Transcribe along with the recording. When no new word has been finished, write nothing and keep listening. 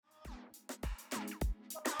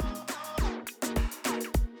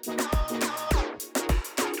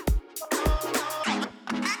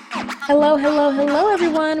Hello, hello, hello,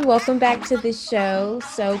 everyone. Welcome back to the show.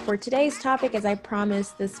 So, for today's topic, as I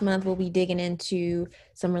promised, this month we'll be digging into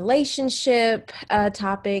some relationship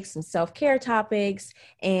topics and self care topics.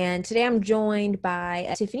 And today I'm joined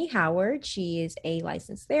by Tiffany Howard. She is a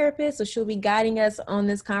licensed therapist, so she'll be guiding us on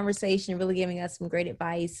this conversation, really giving us some great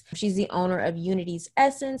advice. She's the owner of Unity's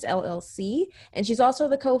Essence LLC, and she's also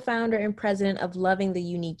the co founder and president of Loving the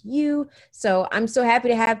Unique You. So, I'm so happy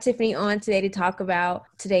to have Tiffany on today to talk about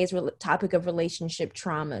today's topic of relationship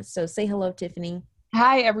trauma. So say hello, Tiffany.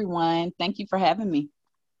 Hi, everyone. Thank you for having me.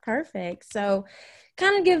 Perfect. So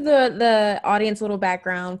kind of give the audience a little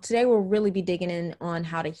background. Today we'll really be digging in on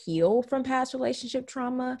how to heal from past relationship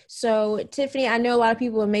trauma. So Tiffany, I know a lot of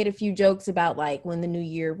people have made a few jokes about like when the new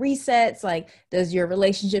year resets, like does your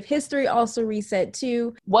relationship history also reset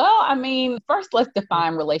too? Well, first let's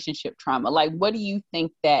define relationship trauma. Like, what do you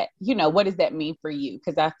think what does that mean for you?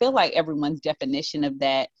 Because I feel like everyone's definition of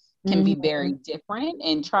that can be Mhm. very different,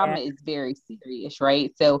 and Yeah. trauma is very serious,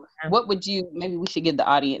 right? So, maybe we should give the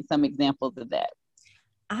audience some examples of that.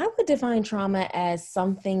 I would define trauma as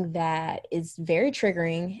something that is very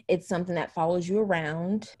triggering. It's something that follows you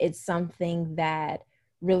around. It's something that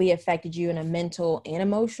really affected you in a mental and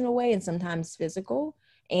emotional way, and sometimes physical.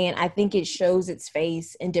 And I think it shows its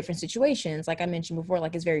face in different situations. Like I mentioned before,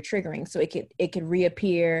 like it's very triggering. So it could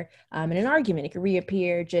reappear in an argument. It could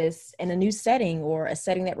reappear just in a new setting or a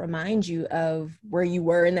setting that reminds you of where you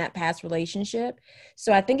were in that past relationship.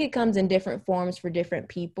 So I think it comes in different forms for different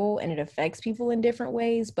people and it affects people in different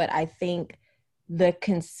ways. But I think the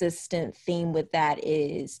consistent theme with that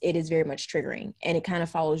is it is very much triggering and it kind of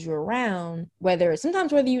follows you around, whether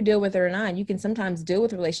you deal with it or not. You can sometimes deal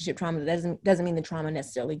with relationship trauma. That doesn't mean the trauma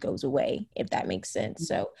necessarily goes away, if that makes sense.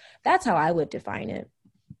 So that's how I would define it.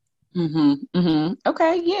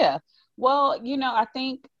 Okay, yeah. Well, I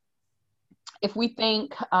think if we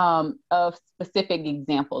think of specific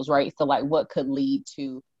examples, right? So, like, what could lead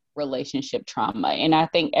to relationship trauma? And I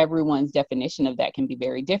think everyone's definition of that can be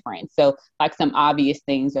very different. So, like, some obvious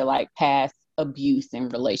things are like past abuse in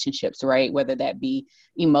relationships, right? Whether that be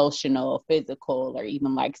emotional, physical, or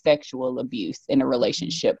even like sexual abuse in a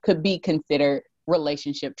relationship could be considered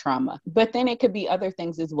relationship trauma. But then it could be other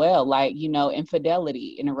things as well, like,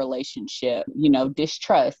 infidelity in a relationship,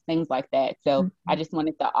 distrust, things like that. So I just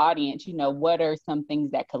wanted the audience, what are some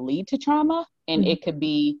things that could lead to trauma? And Mhm. it could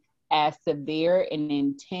be as severe and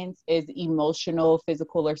intense as emotional,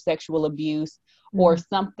 physical, or sexual abuse, or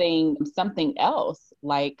Mhm. something else,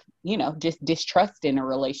 like, just distrust in a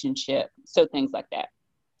relationship. So things like that.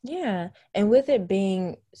 Yeah. And with it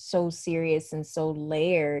being so serious and so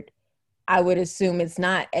layered, I would assume it's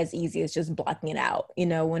not as easy as just blocking it out,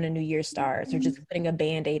 when a new year starts or just putting a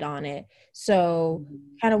band-aid on it. So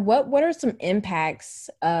kind of what are some impacts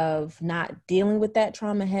of not dealing with that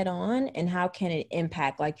trauma head on and how can it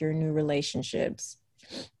impact like your new relationships?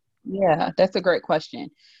 Yeah, that's a great question.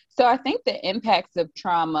 So I think the impacts of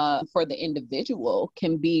trauma for the individual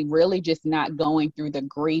can be really just not going through the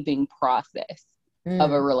grieving process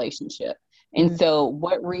of a Mm, relationship. And mm, so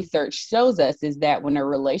what research shows us is that when a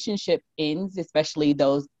relationship ends, especially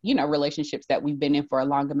those, relationships that we've been in for a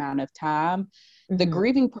long amount of time, the mhm.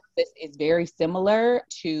 grieving process is very similar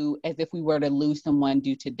to as if we were to lose someone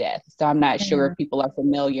due to death. So I'm not sure Yeah. if people are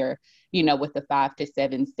familiar, with the 5 to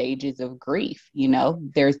 7 stages of grief.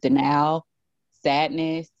 There's denial,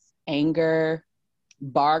 sadness, anger,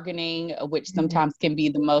 bargaining, which Mhm. sometimes can be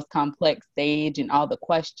the most complex stage, and all the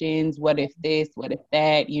questions, what if this, what if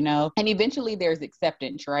that, and eventually there's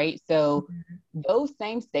acceptance, right? So those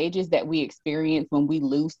same stages that we experience when we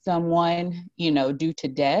lose someone, due to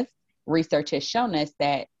death, research has shown us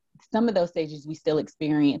that some of those stages we still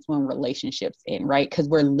experience when relationships end, right? Because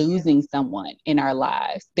we're losing someone in our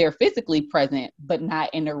lives. They're physically present, but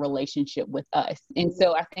not in a relationship with us. And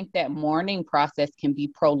so I think that mourning process can be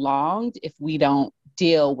prolonged if we don't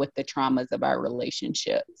deal with the traumas of our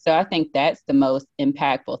relationship. So I think that's the most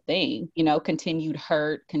impactful thing, continued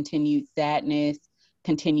hurt, continued sadness,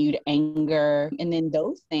 continued anger. And then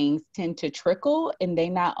those things tend to trickle and they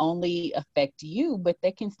not only affect you, but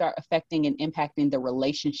they can start affecting and impacting the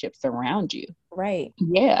relationships around you. Right.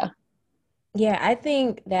 Yeah. Yeah, I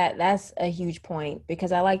think that that's a huge point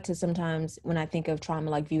because I like to sometimes when I think of trauma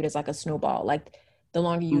like viewed as like a snowball, like the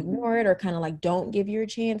longer you Mm-hmm. ignore it or kind of like don't give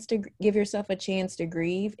yourself a chance to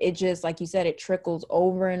grieve, it just like you said it trickles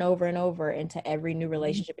over and over and over into every new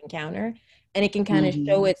relationship encounter and it can kind of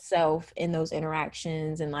show Mm-hmm. itself in those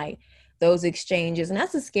interactions and like those exchanges. And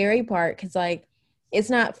that's the scary part cuz like it's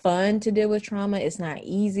not fun to deal with trauma. It's not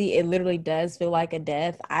easy. It literally does feel like a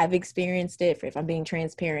death. I've experienced it, if I'm being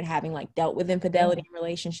transparent, having like dealt with infidelity in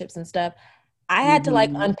relationships and stuff. I had to like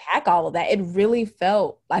unpack all of that. It really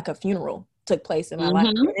felt like a funeral took place in my life.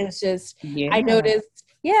 And it's just, Yeah. I noticed,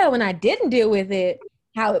 when I didn't deal with it,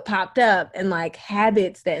 how it popped up and like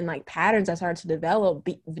habits that and like patterns I started to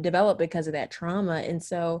develop because of that trauma. And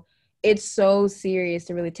so it's so serious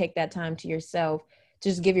to really take that time to yourself.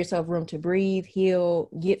 Just give yourself room to breathe, heal,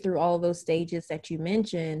 get through all of those stages that you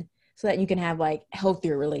mentioned so that you can have like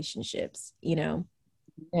healthier relationships, you know?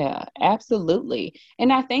 Yeah, absolutely.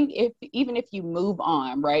 And I think even if you move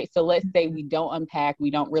on, right? So let's say we don't unpack,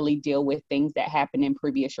 we don't really deal with things that happened in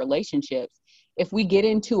previous relationships. If we get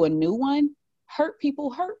into a new one, hurt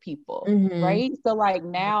people, right? So like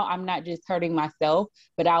now I'm not just hurting myself,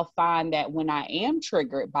 but I'll find that when I am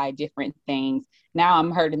triggered by different things, now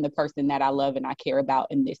I'm hurting the person that I love and I care about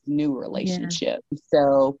in this new relationship.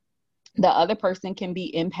 So the other person can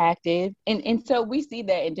be impacted. And so we see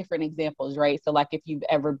that in different examples, right? So like if you've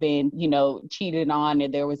ever been, cheated on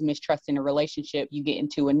and there was mistrust in a relationship, you get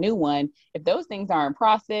into a new one. If those things aren't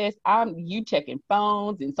processed, you checking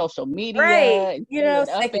phones and social media, Right. and up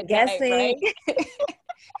Second at night, guessing, right?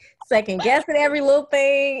 second guessing every little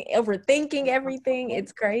thing, overthinking everything.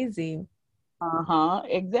 It's crazy.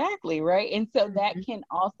 Exactly, right? And so that can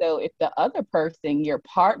also, if the other person, your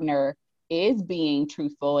partner, is being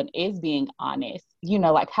truthful and is being honest,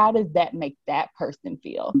 like how does that make that person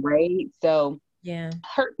feel, right? So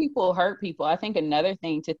hurt people. I think another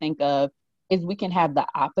thing to think of is we can have the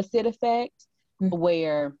opposite effect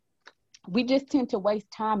where we just tend to waste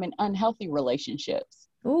time in unhealthy relationships.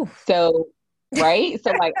 Oof. So right,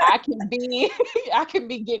 so like I can be I can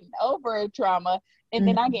be getting over a trauma and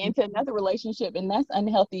then I get into another relationship and that's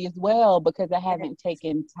unhealthy as well because I haven't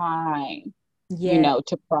taken time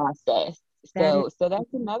to process. So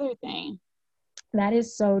that's another thing. That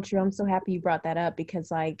is so true. I'm so happy you brought that up because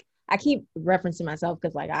like I keep referencing myself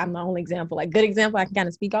because like I'm the only example, like good example I can kind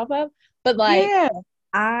of speak off of. But like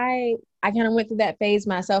I kind of went through that phase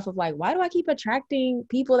myself of like, why do I keep attracting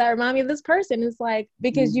people that remind me of this person? It's like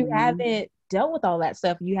because you haven't dealt with all that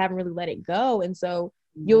stuff. You haven't really let it go. And so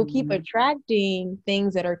you'll keep attracting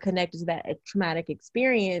things that are connected to that traumatic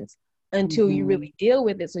experience until you really deal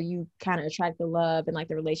with it. So you kind of attract the love and like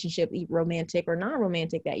the relationship, romantic or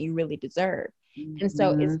non-romantic, that you really deserve. And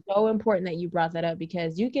so it's so important that you brought that up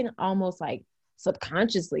because you can almost like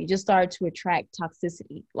subconsciously just start to attract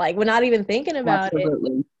toxicity. Like we're not even thinking about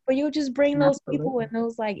it, but you'll just bring those people and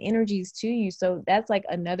those like energies to you. So that's like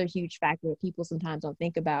another huge factor that people sometimes don't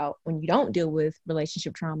think about when you don't deal with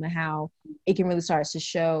relationship trauma, how it can really start to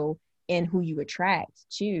show in who you attract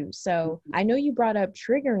too. So I know you brought up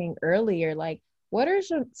triggering earlier. Like what are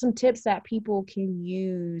some tips that people can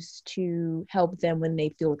use to help them when they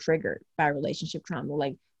feel triggered by relationship trauma?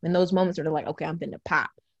 Like when those moments are like, okay, I'm finna pop.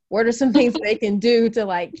 What are some things they can do to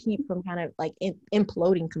like keep from kind of like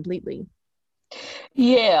imploding completely?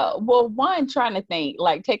 Yeah. Well, one, trying to think,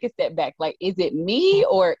 like, take a step back. Like, is it me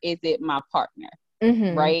or is it my partner?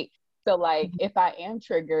 Right. So, like, if I am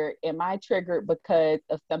triggered, am I triggered because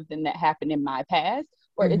of something that happened in my past?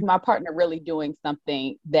 Or is my partner really doing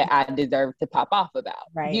something that I deserve to pop off about?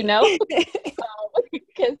 Right.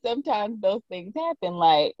 Because sometimes those things happen.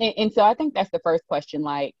 Like, and so I think that's the first question.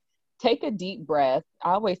 Like, take a deep breath.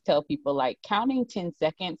 I always tell people, like, counting 10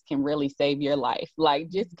 seconds can really save your life. Like,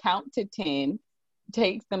 just count to 10,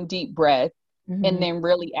 take some deep breaths, and then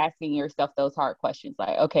really asking yourself those hard questions.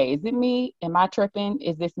 Like, okay, is it me? Am I tripping?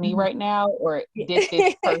 Is this me right now? Or did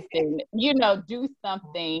this person, do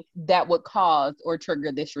something that would cause or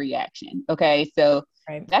trigger this reaction? Okay, so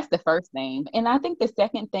that's the first thing. And I think the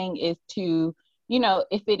second thing is to,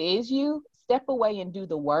 if it is you, step away and do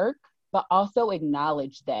the work, but also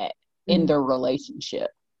acknowledge that in the relationship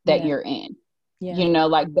that you're in.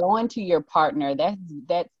 Like going to your partner,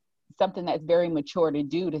 that's something that's very mature to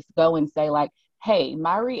do, to go and say like, hey,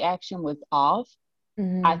 my reaction was off.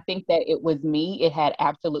 I think that it was me. It had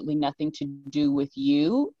absolutely nothing to do with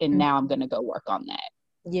you. And now I'm going to go work on that.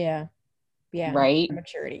 Yeah. Right.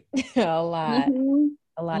 Maturity. a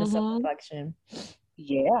lot of self-reflection.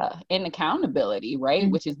 Yeah. And accountability, right?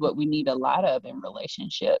 Which is what we need a lot of in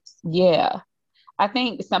relationships. Yeah. I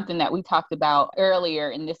think something that we talked about earlier,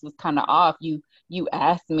 and this was kind of off, you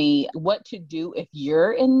asked me what to do if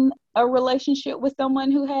you're in a relationship with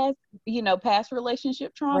someone who has, past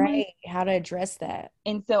relationship trauma. Right. How to address that.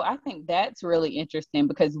 And so I think that's really interesting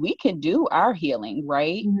because we can do our healing,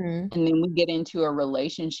 right? And then we get into a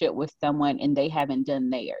relationship with someone and they haven't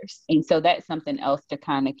done theirs. And so that's something else to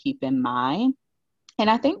kind of keep in mind.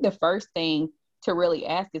 And I think the first thing to really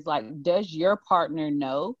ask is like, does your partner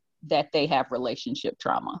know that they have relationship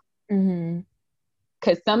trauma?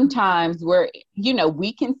 Because sometimes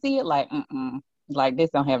we can see it like, Like, this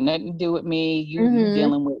don't have nothing to do with me. You Mm-hmm.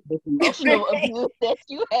 dealing with this emotional abuse that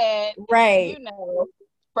you had, Right.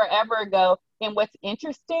 forever ago. And what's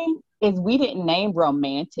interesting is we didn't name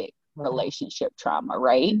romantic relationship trauma,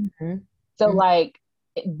 right? Mm-hmm. So Mm-hmm. like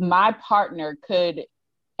my partner could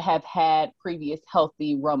have had previous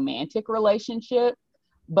healthy romantic relationship,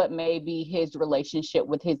 but maybe his relationship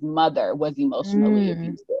with his mother was emotionally Mm.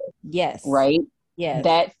 abusive, Yes. right? Yes.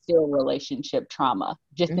 That's still relationship trauma,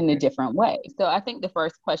 just in a Mm-hmm. different way. So I think the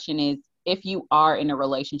first question is, if you are in a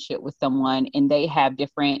relationship with someone and they have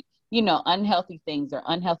different, unhealthy things or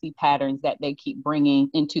unhealthy patterns that they keep bringing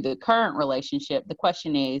into the current relationship, the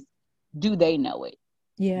question is, do they know it?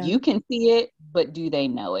 Yeah. You can see it, but do they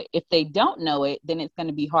know it? If they don't know it, then it's going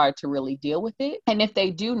to be hard to really deal with it. And if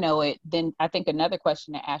they do know it, then I think another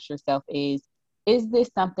question to ask yourself is this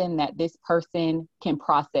something that this person can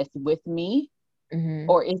process with me? Mm-hmm.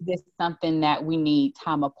 Or is this something that we need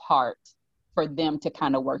time apart for them to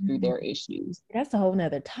kind of work through Mm-hmm. their issues? That's a whole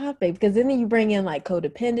nother topic because then you bring in like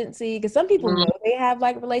codependency because some people know they have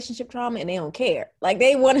like relationship trauma and they don't care. Like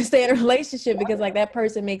they want to stay in a relationship because like that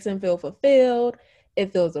person makes them feel fulfilled.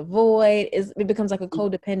 It fills a void. It becomes like a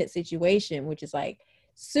codependent situation, which is like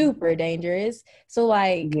super dangerous. So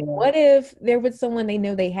like, Yeah. what if they're with someone they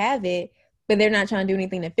know they have it, but they're not trying to do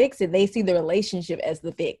anything to fix it? They see the relationship as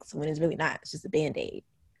the fix when it's really not. It's just a band-aid.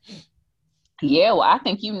 Yeah, well, I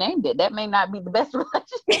think you named it. That may not be the best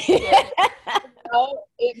relationship.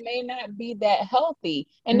 It may not be that healthy.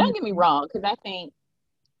 And don't get me Mhm. wrong, because I think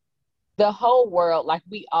the whole world, like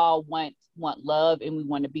we all want love and we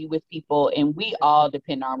want to be with people, and we all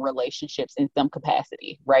depend on relationships in some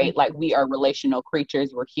capacity, right? Like we are relational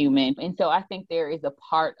creatures, we're human. And so I think there is a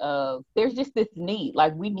part of, there's just this need,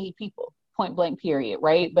 like we need people, point blank period,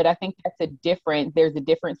 right? But I think there's a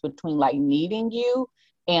difference between like needing you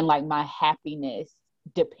and like my happiness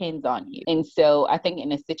depends on you. And so I think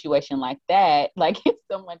in a situation like that, like if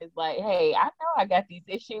someone is like, hey, I know I got these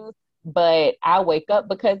issues, but I wake up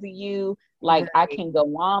because of you. Like I Right. can go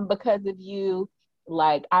on because of you.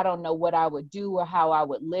 Like I don't know what I would do or how I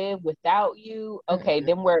would live without you. Okay, Mhm.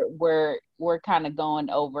 then we're kind of going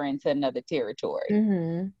over into another territory,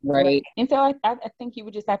 Mhm. Right. right? And so I think you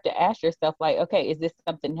would just have to ask yourself, like, okay, is this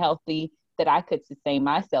something healthy that I could sustain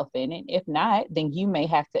myself in? And if not, then you may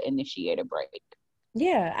have to initiate a break.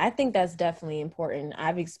 Yeah, I think that's definitely important.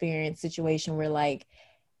 I've experienced situation where like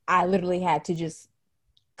I literally had to just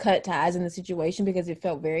cut ties in the situation because it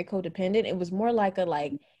felt very codependent. It was more like a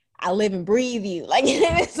like I live and breathe you. Like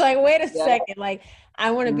it's like wait a Yeah. second, like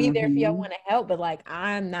I want to be there for you, I Mm-hmm. want to help, but like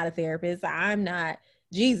I'm not a therapist. I'm not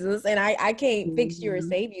Jesus, and I can't fix you or Mm-hmm.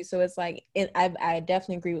 save you. So it's like I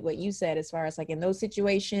definitely agree with what you said as far as like in those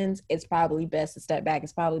situations, it's probably best to step back.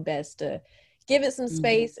 It's probably best to give it some Mm-hmm.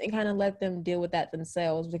 space and kind of let them deal with that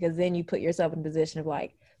themselves because then you put yourself in a position of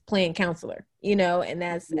like playing counselor, and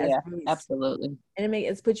that's Yeah, really absolutely. and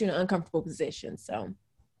it's put you in an uncomfortable position. So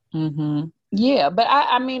Mm-hmm. Yeah, but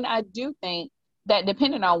I mean, I do think that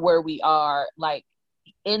depending on where we are, like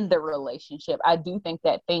in the relationship, I do think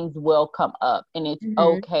that things will come up and it's hmm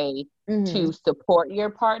okay hmm to support your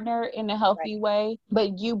partner in a right. healthy way.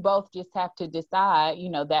 But you both just have to decide,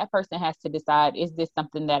 that person has to decide, is this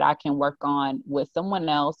something that I can work on with someone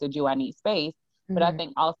else or do I need space? But I hmm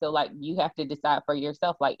think also like you have to decide for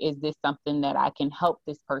yourself, like, is this something that I can help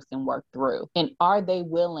this person work through? And are they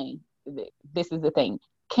willing? This is the thing.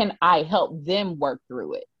 Can I help them work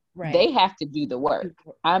through it? Right. They have to do the work.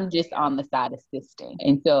 I'm just on the side assisting.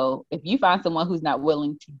 And so if you find someone who's not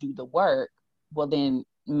willing to do the work, well, then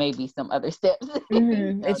maybe some other steps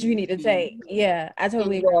That you need need to to be. take. Yeah, I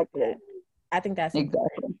totally agree with Exactly. that. I think that's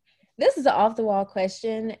important. Exactly. This is an off the wall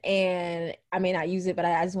question, and I may not use it, but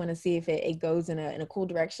I just want to see if it goes in a cool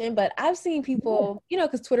direction. But I've seen Yeah. people,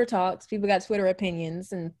 because Twitter talks, people got Twitter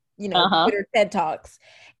opinions and Uh-huh. Twitter TED talks,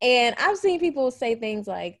 and I've seen people say things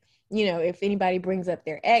like, if anybody brings up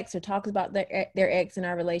their ex or talks about their ex in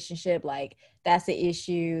our relationship, like that's the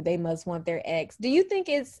issue. They must want their ex. Do you think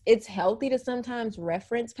it's healthy to sometimes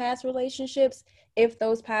reference past relationships if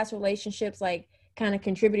those past relationships like kind of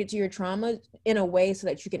contributed to your trauma in a way so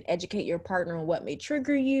that you can educate your partner on what may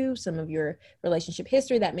trigger you, some of your relationship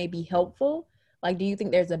history that may be helpful? Like, do you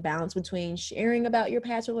think there's a balance between sharing about your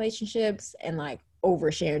past relationships and like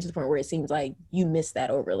oversharing to the point where it seems like you miss that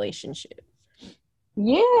old relationship?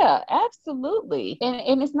 Yeah, absolutely.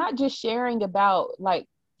 And it's not just sharing about like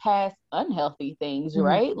past unhealthy things,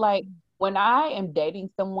 right? Mm-hmm. Like when I am dating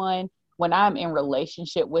someone, when I'm in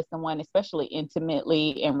relationship with someone, especially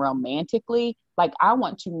intimately and romantically, like I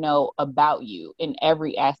want to know about you in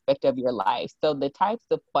every aspect of your life. So the types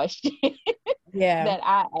of questions Yeah. that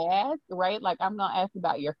I ask, right? Like I'm gonna ask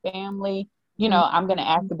about your family, I'm going to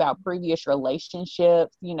ask about previous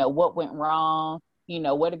relationships, what went wrong,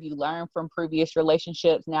 what have you learned from previous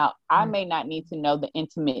relationships? Now, I may not need to know the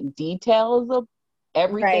intimate details of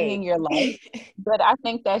everything in your life, but I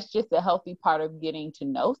think that's just a healthy part of getting to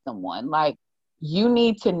know someone. Like, you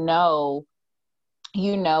need to know,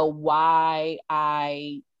 why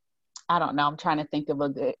I don't know. I'm trying to think of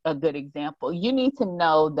a good example. You need to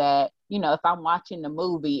know that, if I'm watching the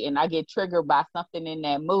movie and I get triggered by something in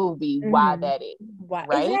that movie, why that is. Why?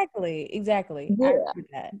 Right? Exactly. Yeah. I agree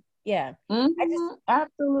with that. Yeah.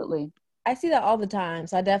 Absolutely. I see that all the time.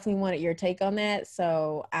 So I definitely wanted your take on that.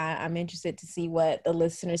 So I'm interested to see what the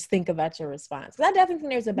listeners think about your response. Because I definitely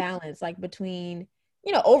think there's a balance, like between,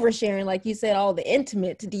 oversharing, like you said, all the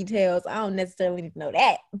intimate details. I don't necessarily need to know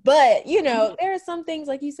that. But, there are some things,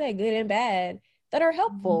 like you said, good and bad, that are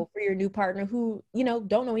helpful for your new partner who,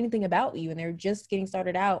 don't know anything about you and they're just getting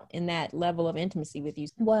started out in that level of intimacy with you.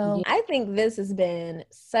 Well, I think this has been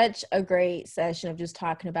such a great session of just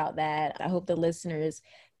talking about that. I hope the listeners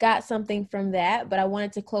got something from that, but I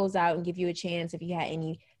wanted to close out and give you a chance if you had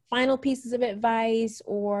any final pieces of advice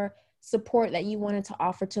or support that you wanted to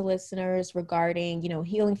offer to listeners regarding,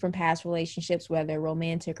 healing from past relationships, whether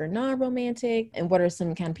romantic or non-romantic, and what are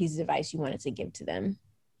some kind of pieces of advice you wanted to give to them?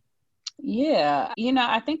 Yeah.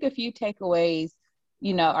 I think a few takeaways,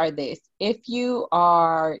 are this. If you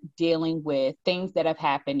are dealing with things that have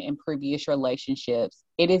happened in previous relationships,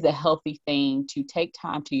 it is a healthy thing to take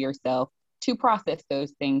time to yourself to process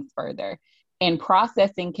those things further. And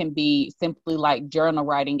processing can be simply like journal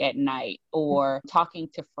writing at night or talking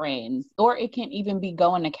to friends, or it can even be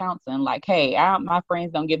going to counseling. Like, hey, my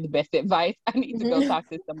friends don't give the best advice. I need to go talk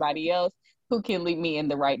to somebody else who can lead me in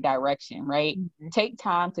the right direction, right? Take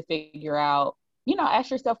time to figure out,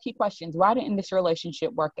 ask yourself key questions. Why didn't this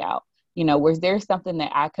relationship work out? Was there something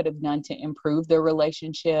that I could have done to improve the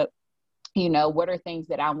relationship? What are things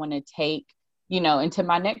that I want to take into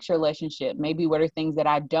my next relationship? Maybe what are things that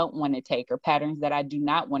I don't want to take or patterns that I do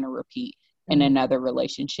not want to repeat in another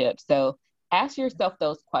relationship? So ask yourself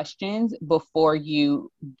those questions before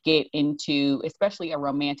you get into, especially a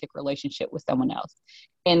romantic relationship with someone else.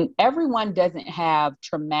 And everyone doesn't have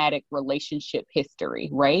traumatic relationship history,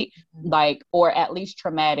 right? Like, or at least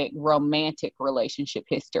traumatic romantic relationship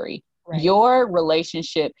history. Right. Your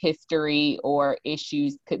relationship history or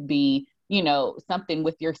issues could be, something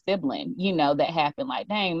with your sibling, that happened. Like,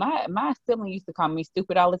 dang, my sibling used to call me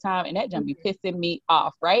stupid all the time, and that just be pissing me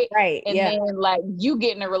off, right? Right. And then, like, you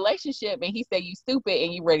get in a relationship and he said you stupid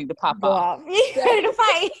and you ready to pop off. You ready to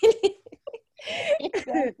fight.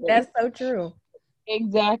 Exactly. That's so true.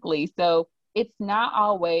 Exactly. So it's not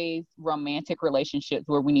always romantic relationships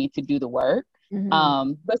where we need to do the work.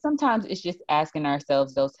 But sometimes it's just asking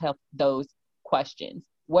ourselves those questions.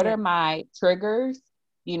 What are my triggers?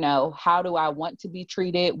 How do I want to be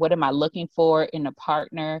treated? What am I looking for in a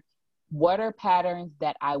partner? What are patterns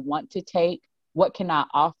that I want to take? What can I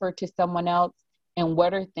offer to someone else? And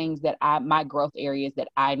what are things that my growth areas that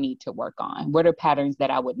I need to work on? What are patterns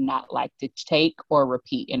that I would not like to take or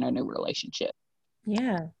repeat in a new relationship?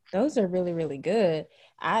 Yeah, those are really, really good.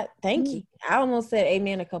 I thank you. I almost said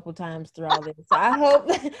amen a couple times through all this. So I hope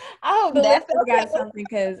the listeners got something,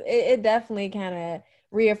 because it definitely kind of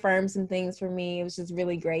reaffirmed some things for me. It was just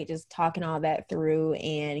really great just talking all that through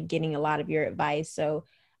and getting a lot of your advice. So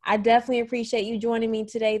I definitely appreciate you joining me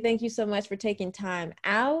today. Thank you so much for taking time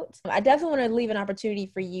out. I definitely want to leave an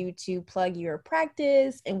opportunity for you to plug your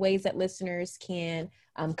practice and ways that listeners can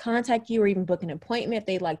contact you or even book an appointment if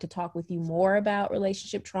they'd like to talk with you more about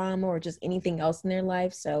relationship trauma or just anything else in their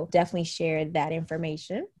life. So definitely share that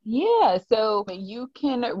information. Yeah, so you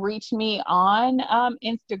can reach me on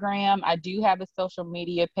Instagram. I do have a social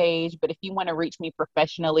media page, but if you want to reach me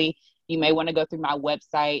professionally, you may want to go through my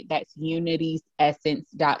website. That's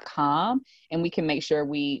unitiesessence.com. And we can make sure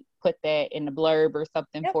we put that in the blurb or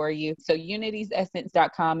something for you. So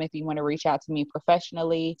unitiesessence.com if you want to reach out to me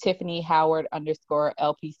professionally. Tiffany Howard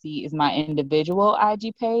 _LPC is my individual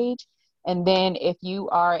IG page. And then if you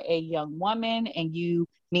are a young woman and you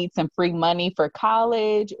need some free money for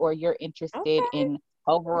college, or you're interested in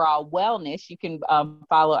overall wellness, you can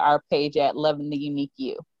follow our page at Loving the Unique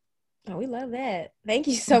You. Oh, we love that. Thank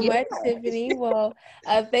you so much, Tiffany. Well,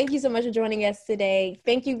 thank you so much for joining us today.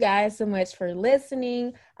 Thank you guys so much for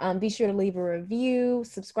listening. Be sure to leave a review,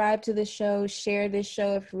 subscribe to the show, share this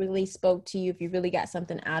show if it really spoke to you, if you really got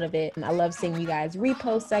something out of it. I love seeing you guys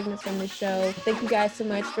repost segments from the show. Thank you guys so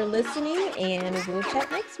much for listening, and we'll chat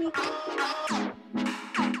next week.